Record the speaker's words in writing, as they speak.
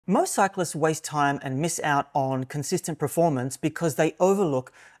Most cyclists waste time and miss out on consistent performance because they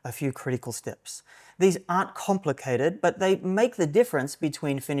overlook a few critical steps. These aren't complicated, but they make the difference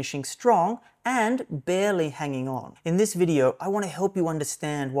between finishing strong and barely hanging on. In this video, I want to help you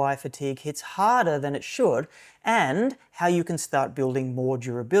understand why fatigue hits harder than it should and how you can start building more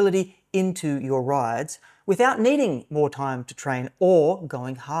durability into your rides without needing more time to train or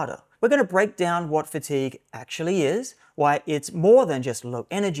going harder. We're going to break down what fatigue actually is, why it's more than just low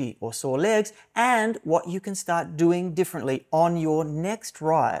energy or sore legs, and what you can start doing differently on your next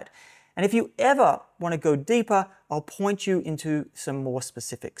ride. And if you ever want to go deeper, I'll point you into some more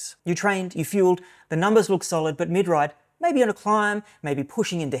specifics. You trained, you fueled, the numbers look solid, but mid-ride, maybe on a climb, maybe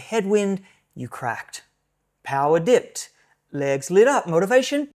pushing into headwind, you cracked. Power dipped, legs lit up,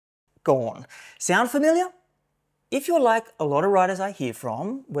 motivation gone. Sound familiar? If you're like a lot of riders I hear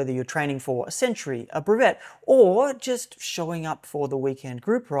from, whether you're training for a Century, a Brevet, or just showing up for the weekend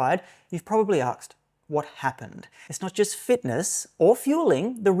group ride, you've probably asked, what happened? It's not just fitness or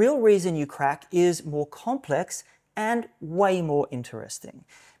fueling. The real reason you crack is more complex and way more interesting.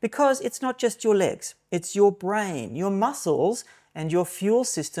 Because it's not just your legs, it's your brain, your muscles, and your fuel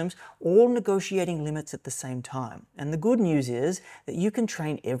systems all negotiating limits at the same time. And the good news is that you can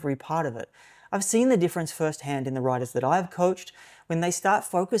train every part of it. I've seen the difference firsthand in the riders that I've coached. When they start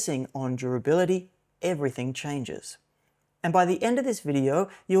focusing on durability, everything changes. And by the end of this video,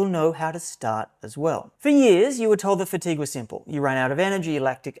 you'll know how to start as well. For years, you were told that fatigue was simple. You ran out of energy,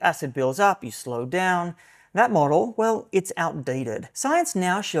 lactic acid builds up, you slow down. That model, well, it's outdated. Science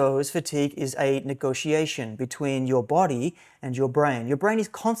now shows fatigue is a negotiation between your body and your brain. Your brain is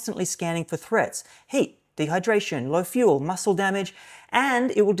constantly scanning for threats: heat, dehydration, low fuel, muscle damage,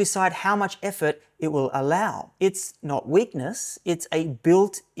 and it will decide how much effort it will allow. It's not weakness, it's a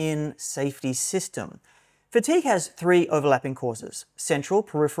built-in safety system. Fatigue has three overlapping causes: central,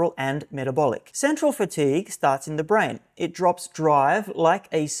 peripheral, and metabolic. Central fatigue starts in the brain. It drops drive like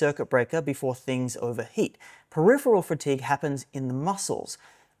a circuit breaker before things overheat. Peripheral fatigue happens in the muscles.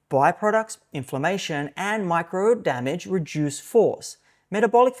 Byproducts, inflammation, and micro damage reduce force.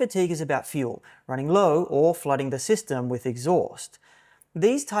 Metabolic fatigue is about fuel, running low or flooding the system with exhaust.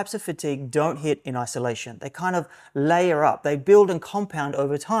 These types of fatigue don't hit in isolation. They kind of layer up, they build and compound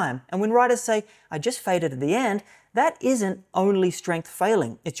over time. And when riders say, "I just faded at the end," that isn't only strength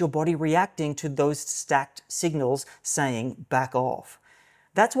failing, it's your body reacting to those stacked signals saying, back off.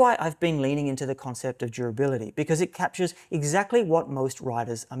 That's why I've been leaning into the concept of durability, because it captures exactly what most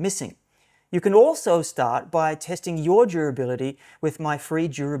riders are missing. You can also start by testing your durability with my free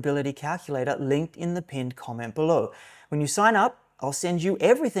durability calculator linked in the pinned comment below. When you sign up, I'll send you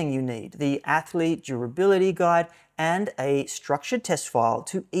everything you need: the athlete durability guide and a structured test file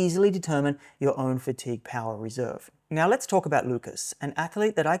to easily determine your own fatigue power reserve. Now let's talk about Lucas, an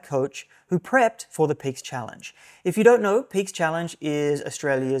athlete that I coach who prepped for the Peaks Challenge. If you don't know, Peaks Challenge is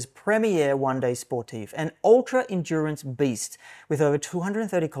Australia's premier one-day sportive, an ultra-endurance beast with over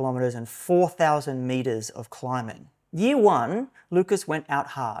 230 kilometers and 4,000 meters of climbing. Year one, Lucas went out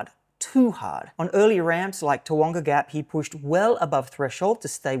hard. Too hard. On early ramps like Tawonga Gap, he pushed well above threshold to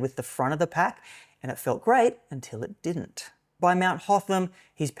stay with the front of the pack, and it felt great until it didn't. By Mount Hotham,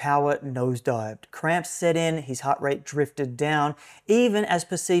 his power nosedived. Cramps set in, his heart rate drifted down, even as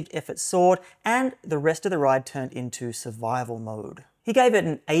perceived effort soared, and the rest of the ride turned into survival mode. He gave it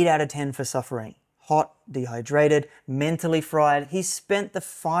an 8 out of 10 for suffering. Hot, dehydrated, mentally fried, he spent the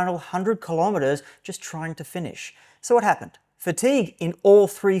final 100 kilometers just trying to finish. So what happened? Fatigue in all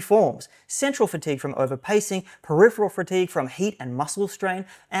three forms: central fatigue from overpacing, peripheral fatigue from heat and muscle strain,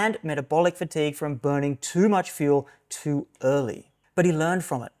 and metabolic fatigue from burning too much fuel too early. But he learned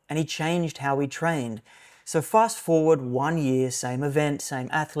from it, and he changed how he trained. So fast forward 1 year, same event, same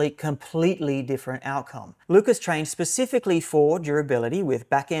athlete, completely different outcome. Lucas trained specifically for durability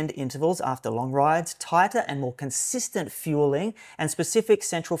with back-end intervals after long rides, tighter and more consistent fueling, and specific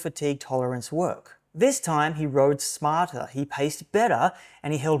central fatigue tolerance work. This time he rode smarter, he paced better,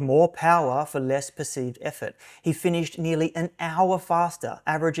 and he held more power for less perceived effort. He finished nearly an hour faster,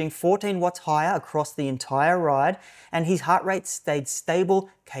 averaging 14 watts higher across the entire ride, and his heart rate stayed stable,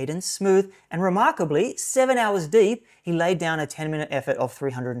 cadence smooth, and remarkably, 7 hours deep, he laid down a 10-minute effort of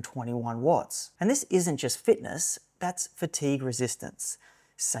 321 watts. And this isn't just fitness, that's fatigue resistance.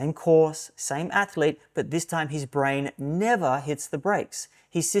 Same course, same athlete, but this time his brain never hits the brakes.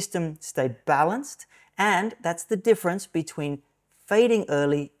 His system stayed balanced, and that's the difference between fading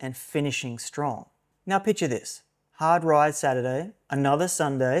early and finishing strong. Now picture this: hard ride Saturday, another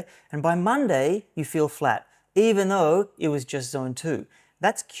Sunday, and by Monday you feel flat, even though it was just zone 2.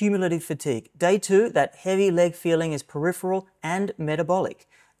 That's cumulative fatigue. Day 2, that heavy leg feeling is peripheral and metabolic.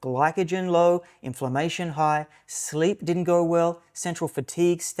 glycogen low, inflammation high, sleep didn't go well, central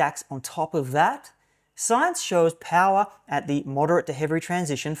fatigue stacks on top of that. Science shows power at the moderate to heavy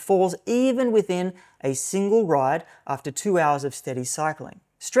transition falls even within a single ride after 2 hours of steady cycling.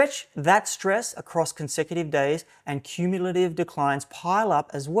 Stretch that stress across consecutive days and cumulative declines pile up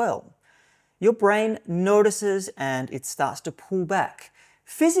as well. Your brain notices and it starts to pull back.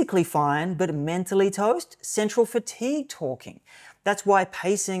 Physically fine, but mentally toast, central fatigue talking. That's why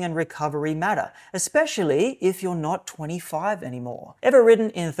pacing and recovery matter, especially if you're not 25 anymore. Ever ridden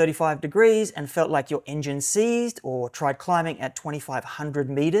in 35 degrees and felt like your engine seized, or tried climbing at 2,500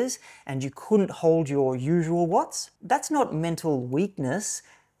 meters and you couldn't hold your usual watts? That's not mental weakness.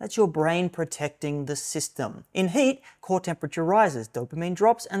 That's your brain protecting the system. In heat, core temperature rises, dopamine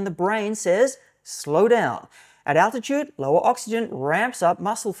drops, and the brain says, slow down. At altitude, lower oxygen ramps up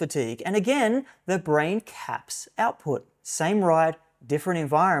muscle fatigue, and again, the brain caps output. Same ride, different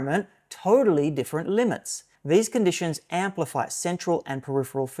environment, totally different limits. These conditions amplify central and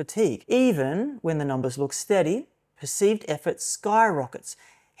peripheral fatigue. Even when the numbers look steady, perceived effort skyrockets.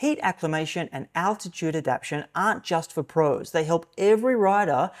 Heat acclimation and altitude adaptation aren't just for pros. They help every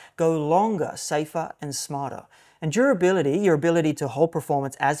rider go longer, safer, and smarter. And durability, your ability to hold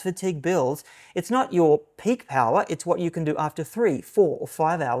performance as fatigue builds, it's not your peak power, it's what you can do after 3, 4, or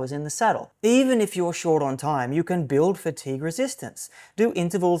 5 hours in the saddle. Even if you're short on time, you can build fatigue resistance. Do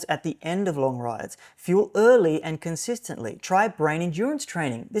intervals at the end of long rides. Fuel early and consistently. Try brain endurance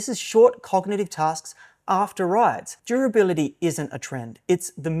training. This is short cognitive tasks after rides. Durability isn't a trend.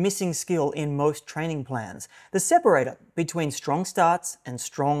 It's the missing skill in most training plans. The separator between strong starts and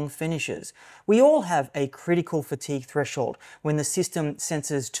strong finishes. We all have a critical fatigue threshold when the system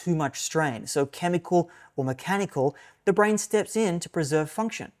senses too much strain. So chemical or mechanical, the brain steps in to preserve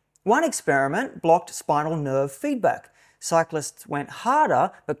function. One experiment blocked spinal nerve feedback. Cyclists went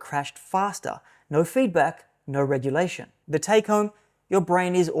harder but crashed faster. No feedback, no regulation. The take home, your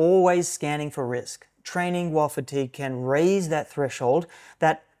brain is always scanning for risk. Training while fatigued can raise that threshold.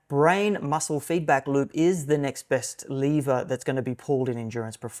 That brain-muscle feedback loop is the next best lever that's going to be pulled in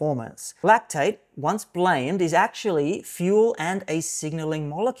endurance performance. Lactate, once blamed, is actually fuel and a signaling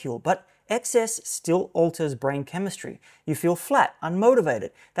molecule, but excess still alters brain chemistry. You feel flat, unmotivated.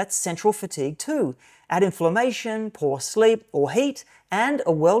 That's central fatigue too. Add inflammation, poor sleep, or heat, and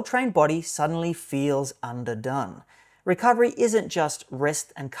a well-trained body suddenly feels underdone. Recovery isn't just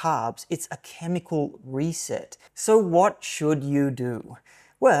rest and carbs, it's a chemical reset. So what should you do?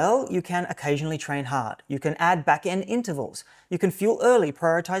 Well, you can occasionally train hard. You can add back-end intervals. You can fuel early,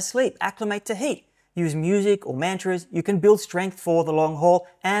 prioritize sleep, acclimate to heat. Use music or mantras. You can build strength for the long haul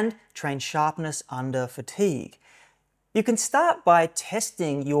and train sharpness under fatigue. You can start by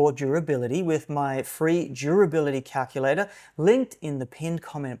testing your durability with my free durability calculator linked in the pinned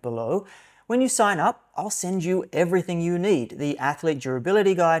comment below. When you sign up, I'll send you everything you need, the athlete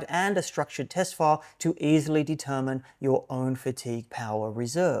durability guide and a structured test file to easily determine your own fatigue power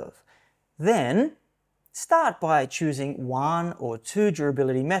reserve. Then, start by choosing 1 or 2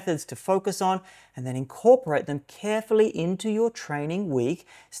 durability methods to focus on and then incorporate them carefully into your training week.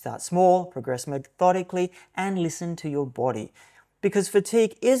 Start small, progress methodically, and listen to your body. Because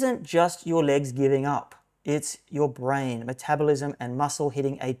fatigue isn't just your legs giving up. It's your brain, metabolism, and muscle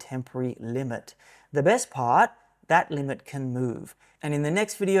hitting a temporary limit. The best part, that limit can move. And in the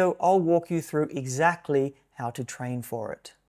next video, I'll walk you through exactly how to train for it.